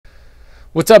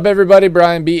What's up, everybody?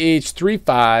 Brian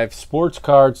BH35 Sports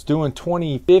Cards doing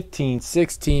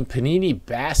 2015-16 Panini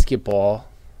Basketball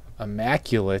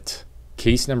Immaculate.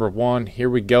 Case number 1. Here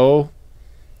we go.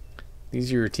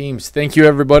 These are your teams. Thank you,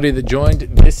 everybody that joined.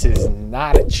 This is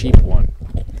not a cheap one,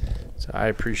 so I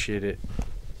appreciate it.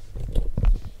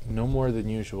 No more than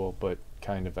usual, but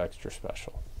kind of extra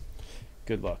special.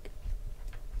 Good luck.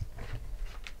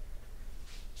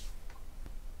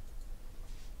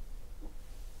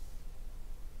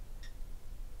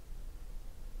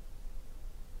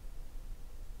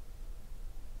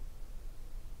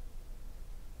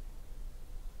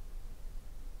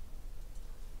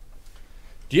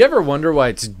 Do you ever wonder why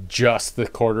it's just the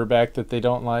quarterback that they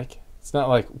don't like? It's not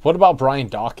like, what about Brian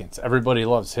Dawkins? Everybody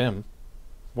loves him.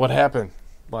 What happened?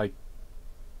 Like,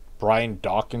 Brian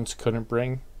Dawkins couldn't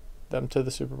bring them to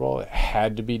the Super Bowl? It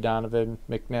had to be Donovan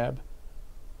McNabb?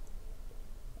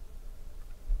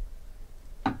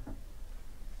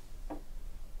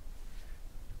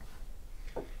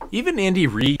 Even Andy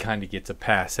Reid kind of gets a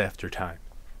pass after time.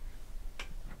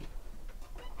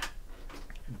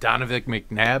 Donovan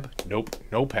McNabb? Nope,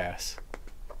 no pass.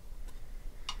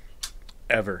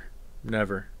 Ever.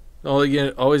 Never.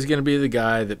 Always going to be the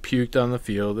guy that puked on the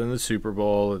field in the Super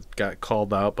Bowl that got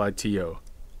called out by T.O.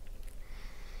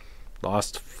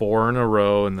 Lost 4 in a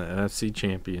row in the NFC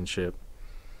Championship.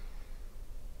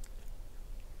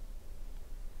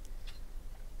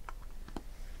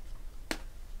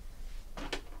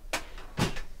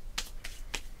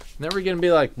 Never going to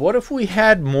be like, what if we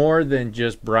had more than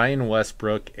just Brian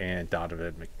Westbrook and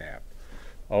Donovan McNabb?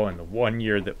 Oh, in the 1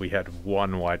 year that we had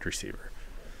one wide receiver.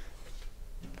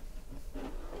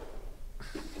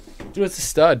 Dude, it's a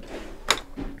stud.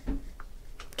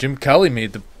 Jim Kelly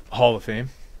made the Hall of Fame.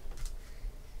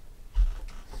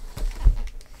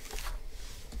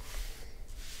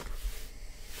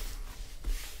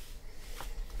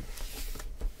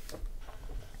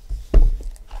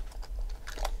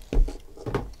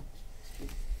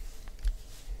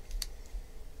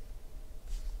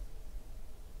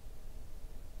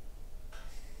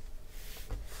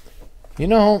 You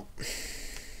know,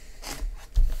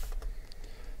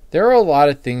 there are a lot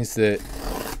of things that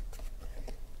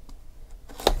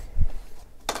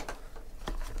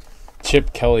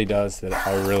Chip Kelly does that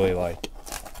I really like.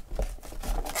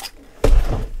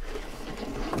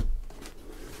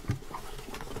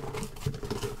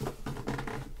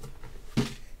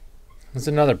 He's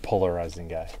another polarizing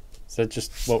guy. Is that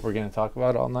just what we're going to talk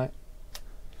about all night?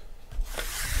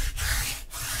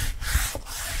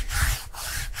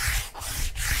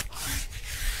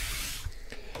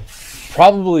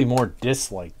 Probably more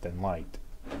disliked than liked.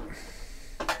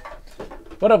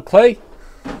 What up, Clay?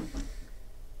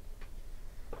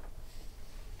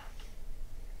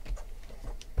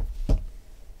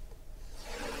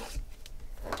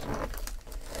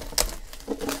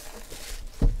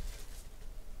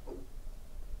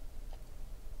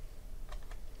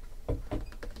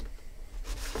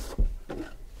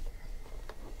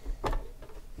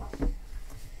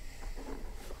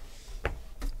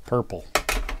 Purple.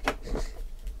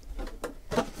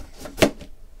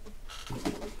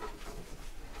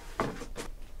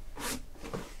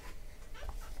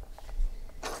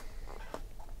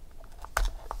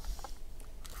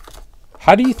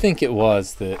 How do you think it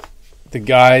was that the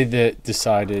guy that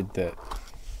decided that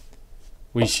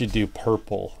we should do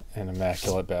purple in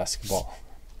Immaculate Basketball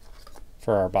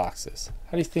for our boxes?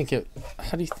 How do you think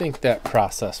that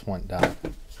process went down?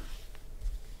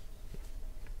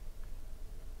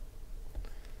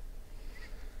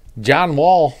 John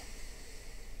Wall.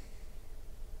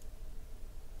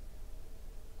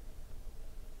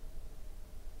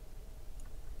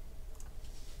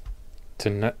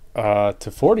 To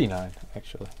 49,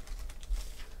 actually.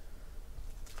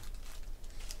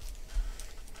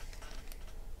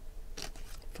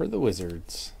 For the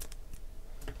Wizards.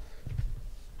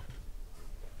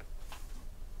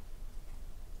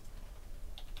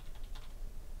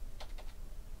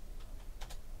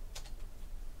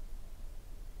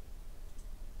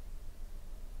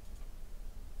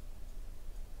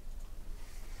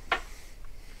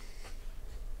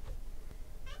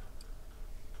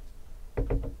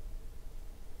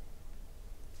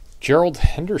 Gerald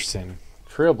Henderson,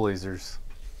 Trailblazers.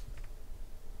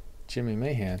 Jimmy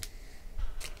Mahan.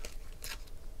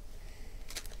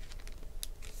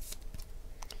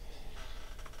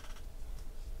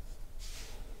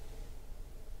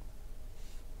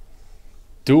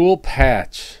 Dual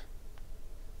patch.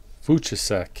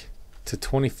 Vucicek to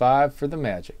 25 for the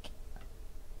Magic.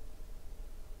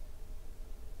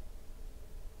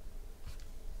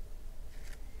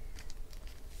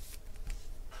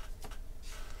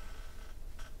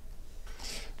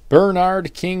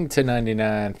 Bernard King to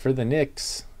 99 for the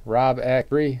Knicks. Rob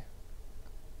Ackery.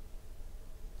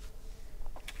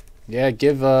 Yeah,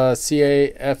 give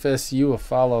CAFSU a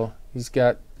follow. He's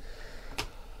got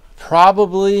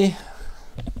probably,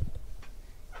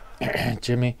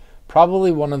 Jimmy,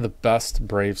 probably one of the best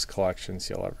Braves collections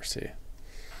you'll ever see.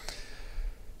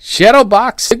 Shadow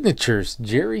Box Signatures,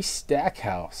 Jerry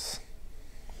Stackhouse.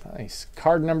 Nice.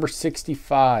 Card number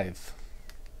 65.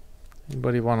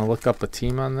 Anybody want to look up a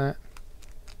team on that?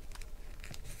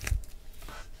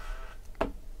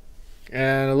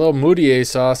 And a little Moutier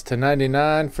sauce to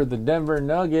 99 for the Denver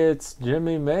Nuggets,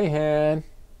 Jimmy Mahan.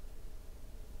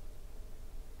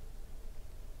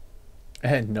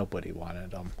 And nobody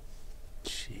wanted them.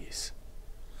 Jeez.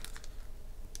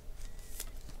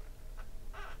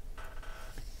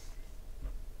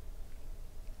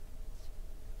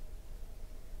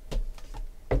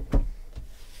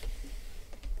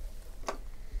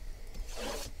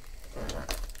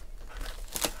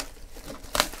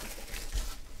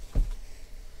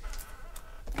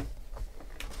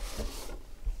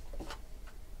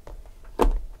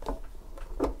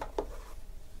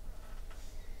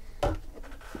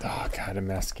 Oh, God,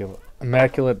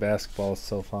 Immaculate basketball is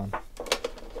so fun.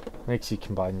 Makes you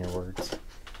combine your words.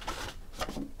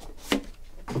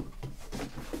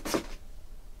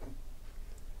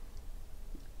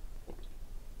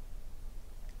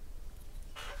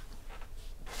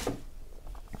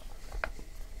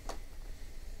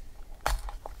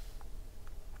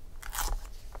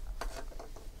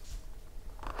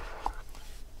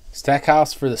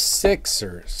 Stackhouse for the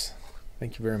Sixers.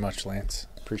 Thank you very much, Lance.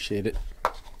 Appreciate it.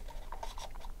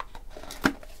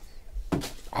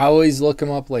 I always look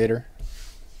them up later,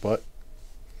 but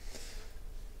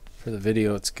for the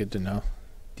video, it's good to know.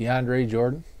 DeAndre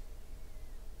Jordan,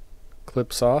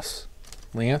 Clip Sauce,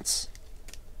 Lance,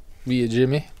 via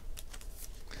Jimmy,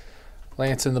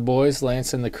 Lance and the boys,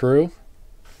 Lance and the crew,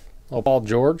 Paul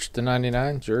George to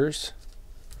 99, Jers.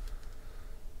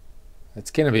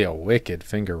 It's going to be a wicked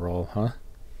finger roll, huh?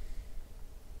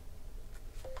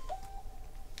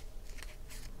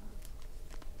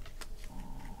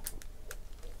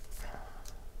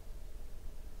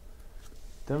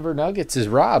 Denver Nuggets is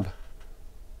Rob,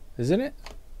 isn't it?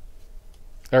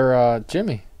 Or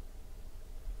Jimmy.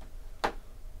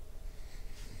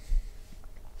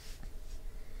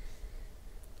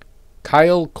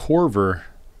 Kyle Korver,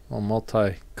 a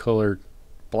multicolored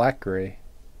black gray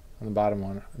on the bottom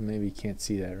one. Maybe you can't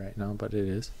see that right now, but it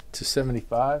is.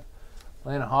 275.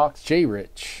 Atlanta Hawks, J.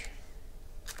 Rich.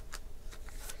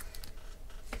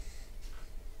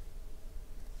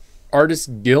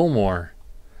 Artist Gilmore.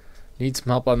 Need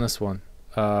some help on this one.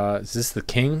 Is this the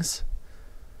Kings?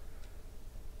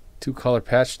 2-color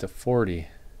patch to 40.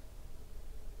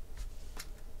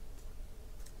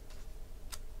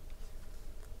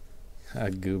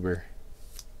 Goober.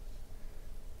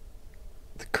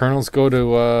 The Colonels go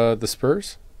to the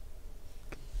Spurs?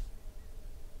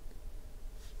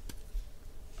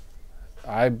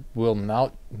 I will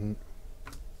not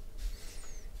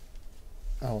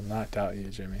doubt you,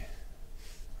 Jimmy.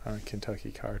 On a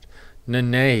Kentucky card.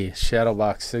 Nene, Shadow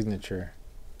Box Signature.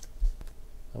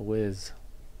 A whiz.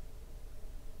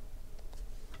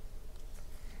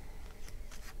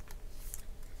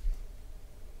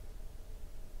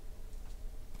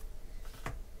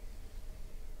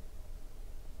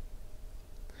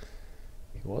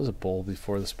 He was a Bull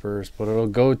before the Spurs, but it'll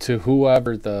go to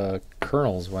whoever the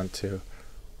Colonels went to.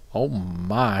 Oh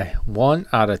my. 1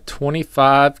 out of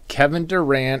 25. Kevin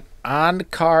Durant on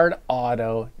card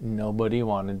auto. Nobody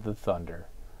wanted the Thunder.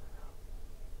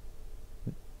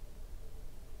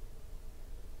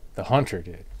 The Hunter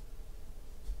did.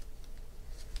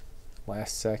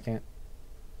 Last second.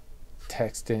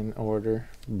 Text in order.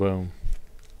 Boom.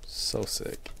 So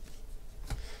sick.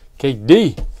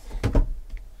 KD.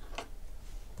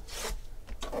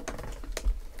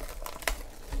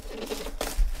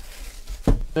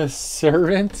 The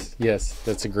Servant? Yes,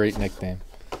 that's a great nickname.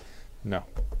 No.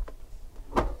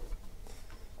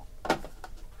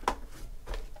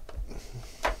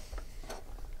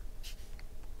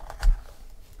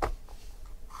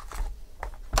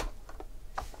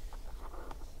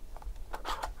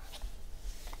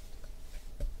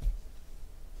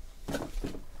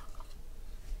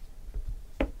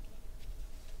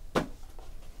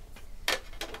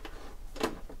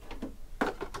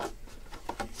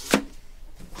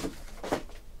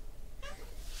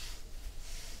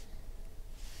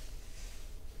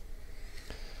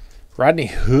 Rodney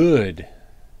Hood.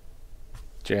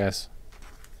 Jazz.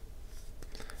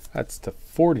 That's to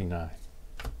 49.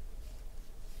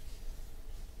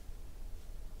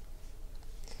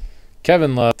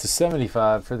 Kevin Love to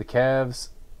 75 for the Cavs.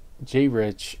 J.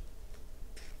 Rich.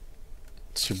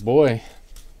 It's your boy.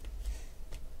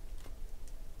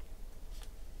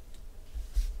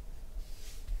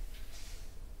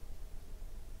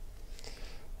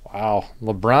 Wow.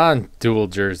 LeBron dual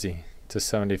jersey to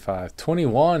 75.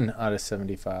 21 out of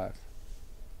 75.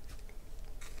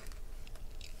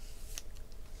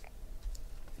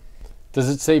 Does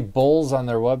it say Bulls on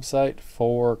their website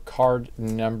for card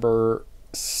number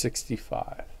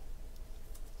 65?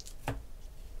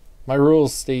 My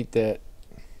rules state that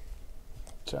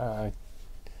I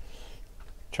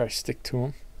try to stick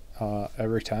to them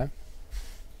every time.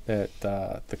 That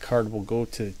the card will go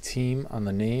to the team on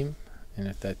the name, and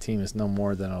if that team is no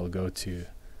more, then it'll go to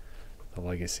the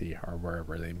legacy or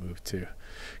wherever they move to.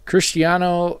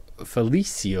 Cristiano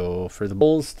Felicio for the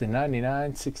Bulls to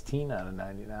 99, 16 out of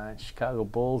 99. Chicago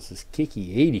Bulls is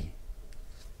Kiki 80.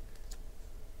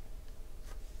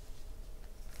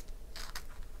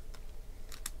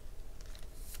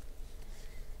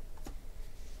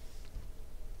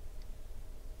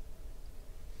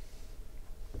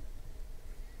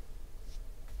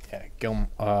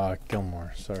 Yeah,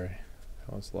 Gilmore, sorry.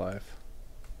 That was live.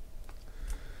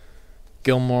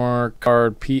 Gilmore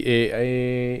card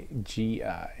PAAGI.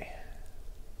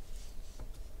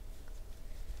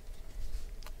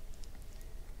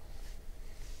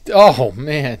 Oh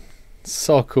man,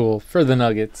 so cool for the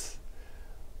Nuggets.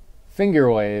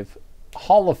 Finger wave,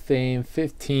 Hall of Fame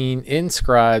 15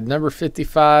 inscribed number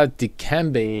 55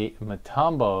 Dikembe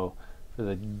Mutombo for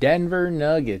the Denver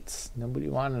Nuggets. Nobody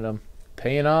wanted him.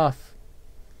 Paying off.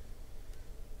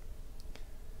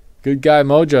 Good guy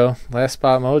mojo. Last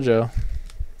spot mojo.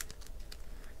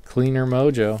 Cleaner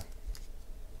mojo.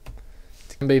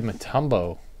 Dikembe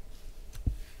Mutombo.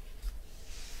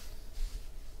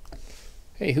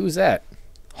 Hey, who's that?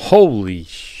 Holy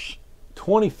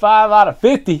 25 out of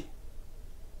 50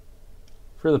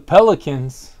 for the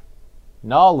Pelicans.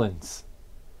 Nolans.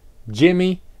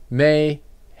 Jimmy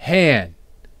Mahan.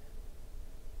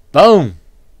 Boom.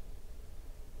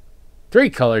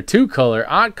 3-color, 2-color,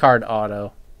 on-card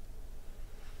auto.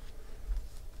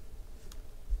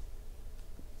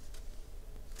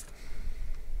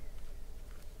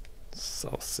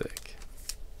 So sick.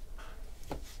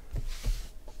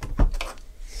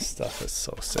 Stuff is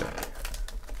so sick.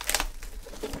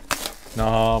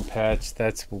 No, Patch,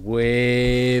 that's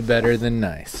way better than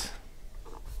nice.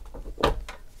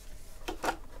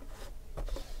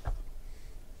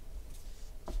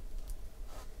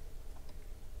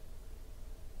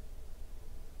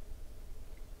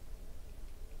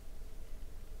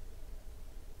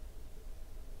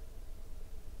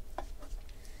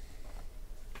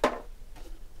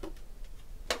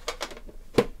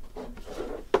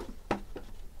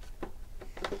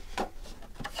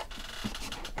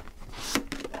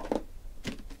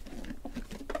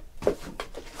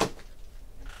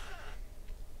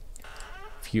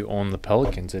 If you own the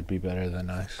Pelicans, it'd be better than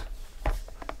nice.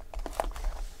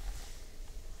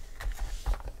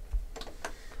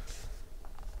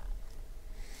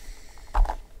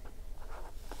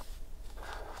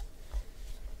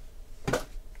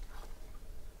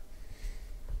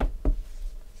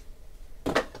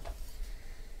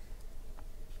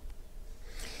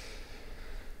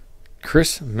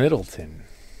 Chris Middleton.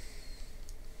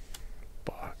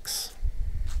 Bucks.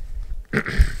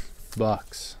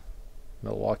 Bucks.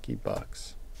 Milwaukee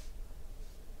Bucks.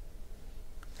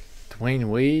 Dwayne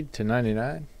Wade to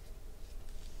 99.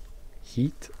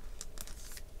 Heat.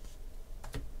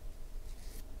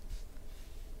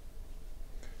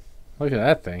 Look at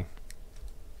that thing.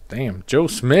 Damn. Joe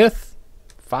Smith.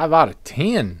 5 out of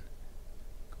 10.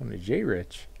 Going to J.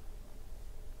 Rich.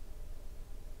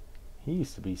 He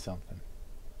used to be something.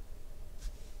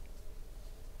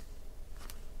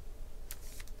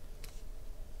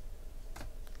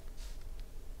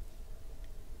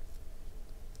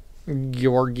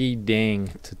 Georgie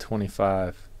Dang to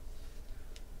 25.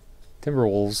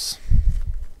 Timberwolves.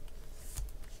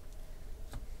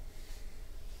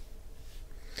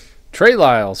 Trey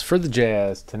Lyles for the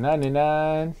Jazz to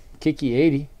 99. Kiki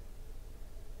 80.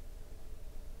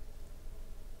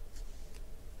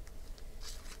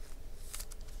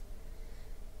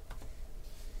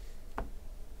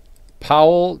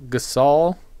 Powell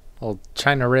Gasol, old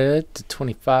China Red to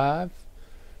 25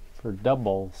 for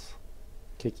doubles.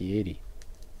 Kiki 80.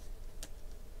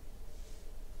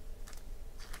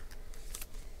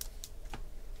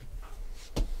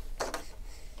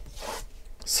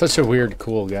 Such a weird,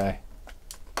 cool guy.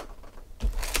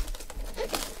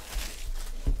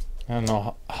 I don't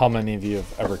know how many of you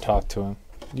have ever talked to him.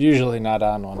 Usually not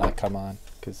on when I come on,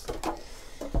 because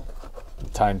the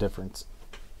time difference.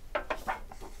 I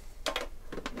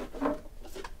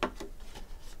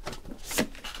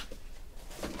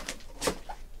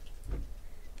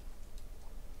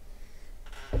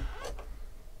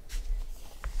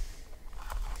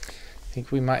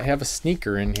think we might have a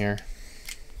sneaker in here.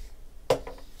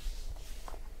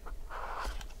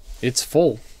 It's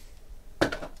full.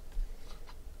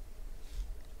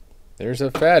 There's a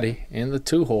fatty in the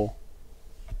 2-hole.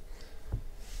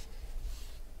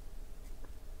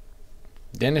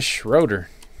 Dennis Schroeder.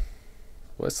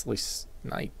 Wesley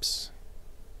Snipes.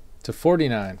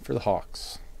 /49 for the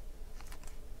Hawks.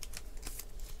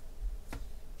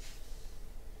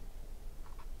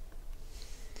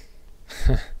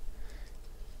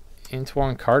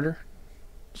 Antoine Carter.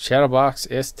 Shadowbox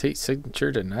ST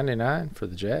signature /99 for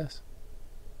the Jazz.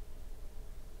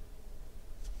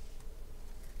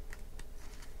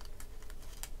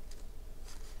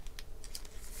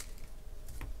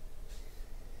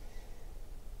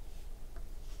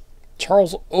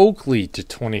 Charles Oakley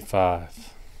 /25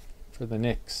 for the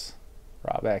Knicks.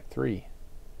 Robak 3.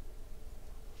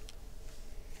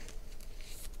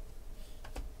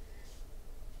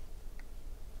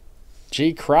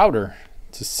 Jay Crowder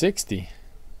 /60.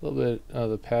 A little bit of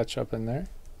the patch up in there.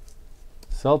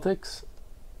 Celtics.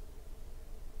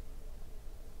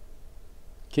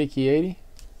 Kiki 80.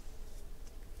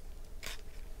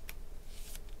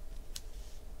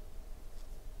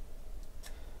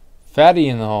 Fatty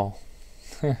in the hole.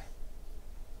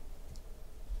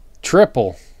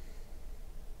 Triple.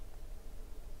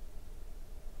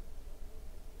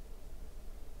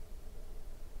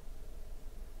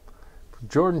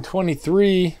 Jordan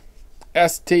 23.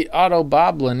 ST Auto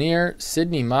Bob Lanier.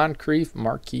 Sidney Moncrief.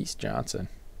 Marquise Johnson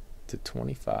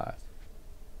 /25.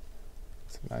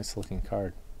 It's a nice looking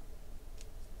card.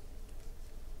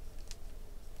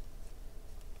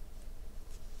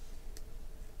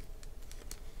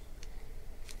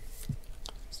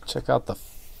 Let's check out the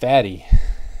fatty.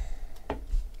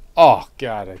 Oh,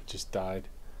 God, I just died.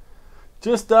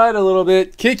 Just died a little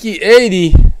bit. Kiki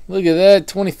 80. Look at that.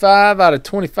 25 out of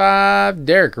 25.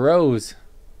 Derrick Rose.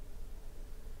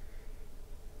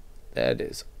 That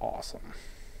is awesome.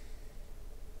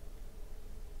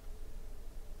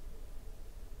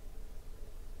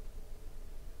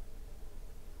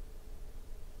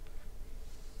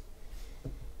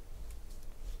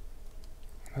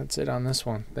 That's it on this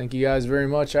one. Thank you guys very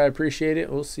much. I appreciate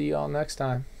it. We'll see y'all next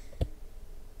time.